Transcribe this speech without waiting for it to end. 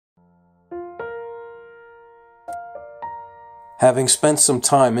Having spent some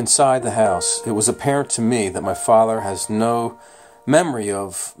time inside the house, it was apparent to me that my father has no memory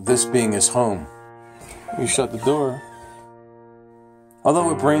of this being his home. You shut the door. Although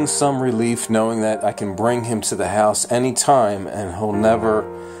it brings some relief knowing that I can bring him to the house any time and he'll never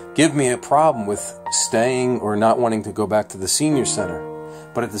give me a problem with staying or not wanting to go back to the senior center.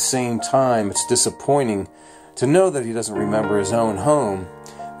 But at the same time, it's disappointing to know that he doesn't remember his own home,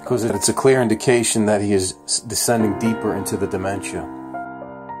 because it's a clear indication that he is descending deeper into the dementia.